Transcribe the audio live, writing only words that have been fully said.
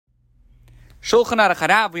Shulchan Aruch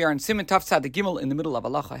Harav. We are in Siman Tav Tzad Gimel in the middle of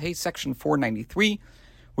Halacha Hey, section 493.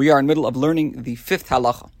 We are in the middle of learning the fifth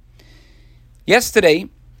halacha. Yesterday,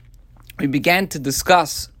 we began to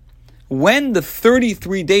discuss when the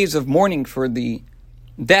 33 days of mourning for the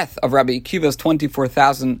death of Rabbi Akiva's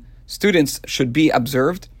 24,000 students should be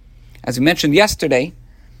observed. As we mentioned yesterday,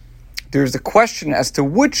 there's a question as to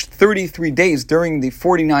which 33 days during the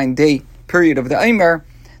 49-day period of the Omer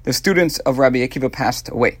the students of Rabbi Akiva passed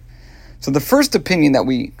away. So the first opinion that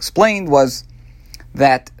we explained was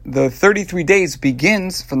that the 33 days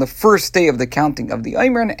begins from the first day of the counting of the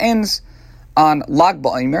Omer and ends on Lag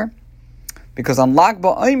Baomer, because on Lag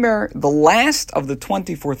Baomer, the last of the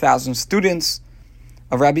 24,000 students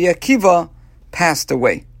of Rabbi Akiva passed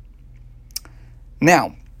away.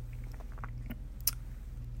 Now,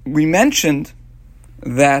 we mentioned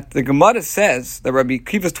that the Gemara says that Rabbi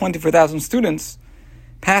Akiva's 24,000 students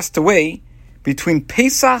passed away between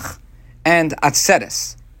Pesach and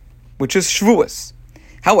Atzeres, which is Shavuos.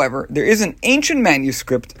 However, there is an ancient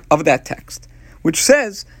manuscript of that text, which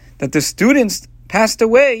says that the students passed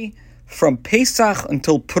away from Pesach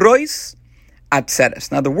until Prois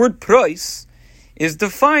Atzeres. Now, the word Prois is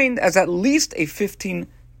defined as at least a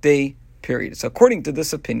 15-day period. So according to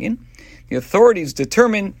this opinion, the authorities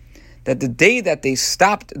determined that the day that they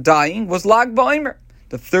stopped dying was Lag Baomer,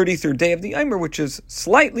 the 33rd day of the Omer, which is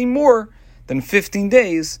slightly more than 15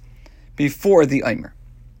 days before the Omer.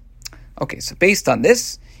 Okay, so based on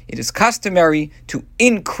this, it is customary to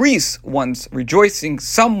increase one's rejoicing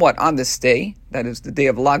somewhat on this day, that is the day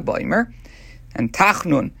of Lag Baomer, and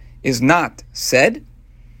Tachnun is not said,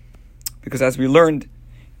 because as we learned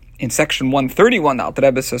in section 131, the Alter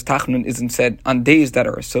Rebbe says Tachnun isn't said on days that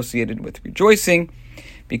are associated with rejoicing,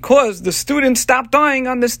 because the students stopped dying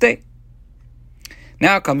on this day.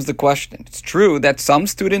 Now comes the question. It's true that some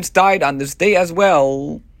students died on this day as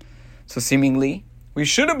well, so seemingly we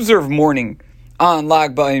should observe mourning on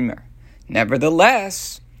Lag Baomer.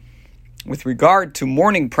 Nevertheless, with regard to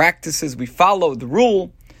mourning practices, we follow the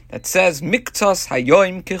rule that says Miktas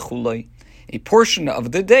Hayoim Kechuloi. A portion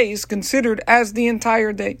of the day is considered as the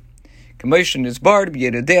entire day. Commotion is barred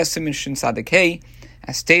b'Yeridea Siman Shin Sadik Hey,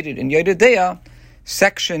 as stated in Yeridea,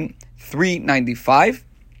 section 395.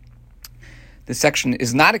 This section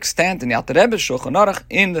is not extant in the Alter Rebbe's Shulchan Aruch.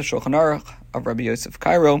 In the Shulchan Aruch of Rabbi Yosef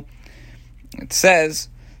Cairo, it says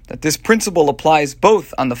that this principle applies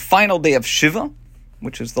both on the final day of Shiva,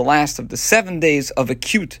 which is the last of the 7 days of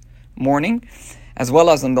acute mourning, as well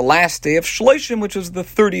as on the last day of Shloshim, which is the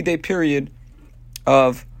 30-day period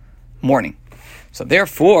of mourning. So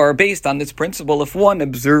therefore, based on this principle, if one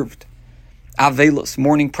observed Avelos,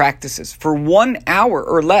 mourning practices, for 1 hour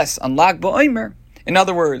or less on Lag Baomer, in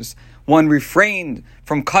other words, one refrained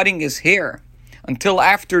from cutting his hair until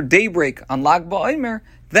after daybreak on Lag Baomer,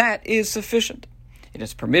 that is sufficient. It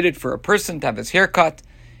is permitted for a person to have his hair cut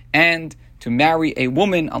and to marry a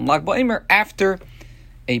woman on Lag Baomer after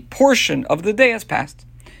a portion of the day has passed.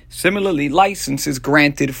 Similarly, license is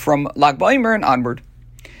granted from Lag Baomer and onward.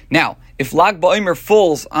 Now, if Lag Baomer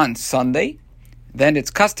falls on Sunday, then it's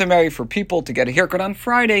customary for people to get a haircut on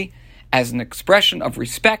Friday as an expression of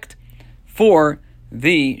respect for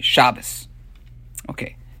the Shabbos.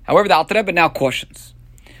 Okay. However, the Alter Rebbe now cautions.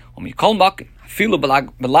 Even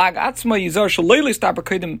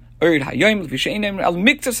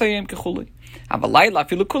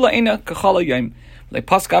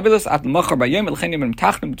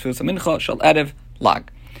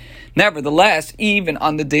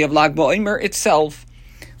on the day of Lag Baomer itself,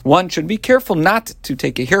 one should be careful not to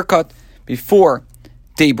take a haircut before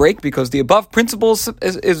daybreak, because the above principle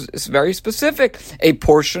is very specific. A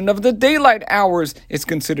portion of the daylight hours is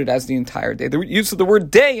considered as the entire day. The use of the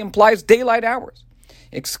word day implies daylight hours,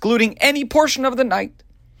 excluding any portion of the night.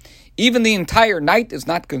 Even the entire night is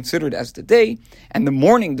not considered as the day, and the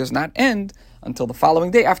morning does not end until the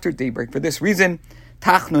following day after daybreak. For this reason,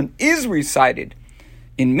 Tachnun is recited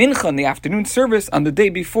in Mincha in the afternoon service on the day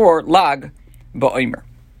before Lag Baomer.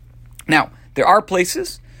 Now, there are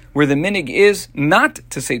places where the minig is not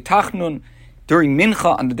to say Tachnun during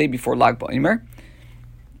Mincha on the day before Lag Baomer.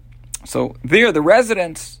 So there, the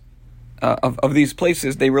residents of these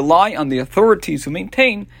places, they rely on the authorities who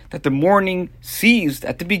maintain that the mourning ceased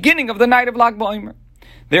at the beginning of the night of Lag Baomer.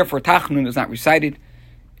 Therefore, Tachnun is not recited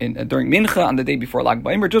during Mincha on the day before Lag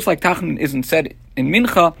Baomer, just like Tachnun isn't said in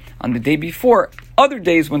Mincha on the day before other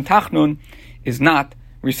days when Tachnun is not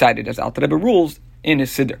recited, as Alter Rebbe rules in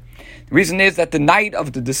his Siddur. The reason is that the night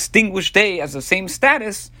of the distinguished day has the same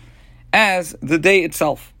status as the day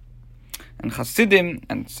itself. and Hasidim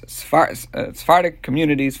and Sephardic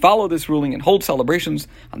communities follow this ruling and hold celebrations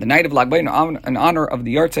on the night of Lag Baomer in honor of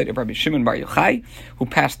the yahrzeit of Rabbi Shimon Bar Yochai, who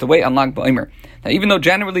passed away on Lag Baomer. Now, even though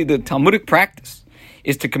generally the Talmudic practice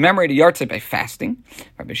is to commemorate a yahrzeit by fasting,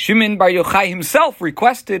 Rabbi Shimon Bar Yochai himself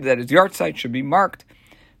requested that his yahrzeit should be marked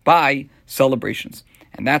by celebrations.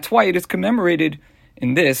 And that's why it is commemorated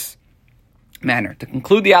in this manner. To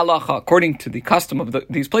conclude the halacha, according to the custom of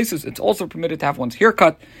these places, it's also permitted to have one's hair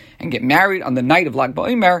cut and get married on the night of Lag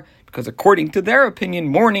Baomer, because according to their opinion,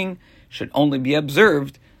 mourning should only be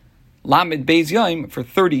observed Lamed Beis Yom for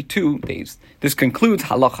 32 days. This concludes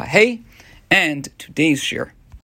halacha Hey and today's shir.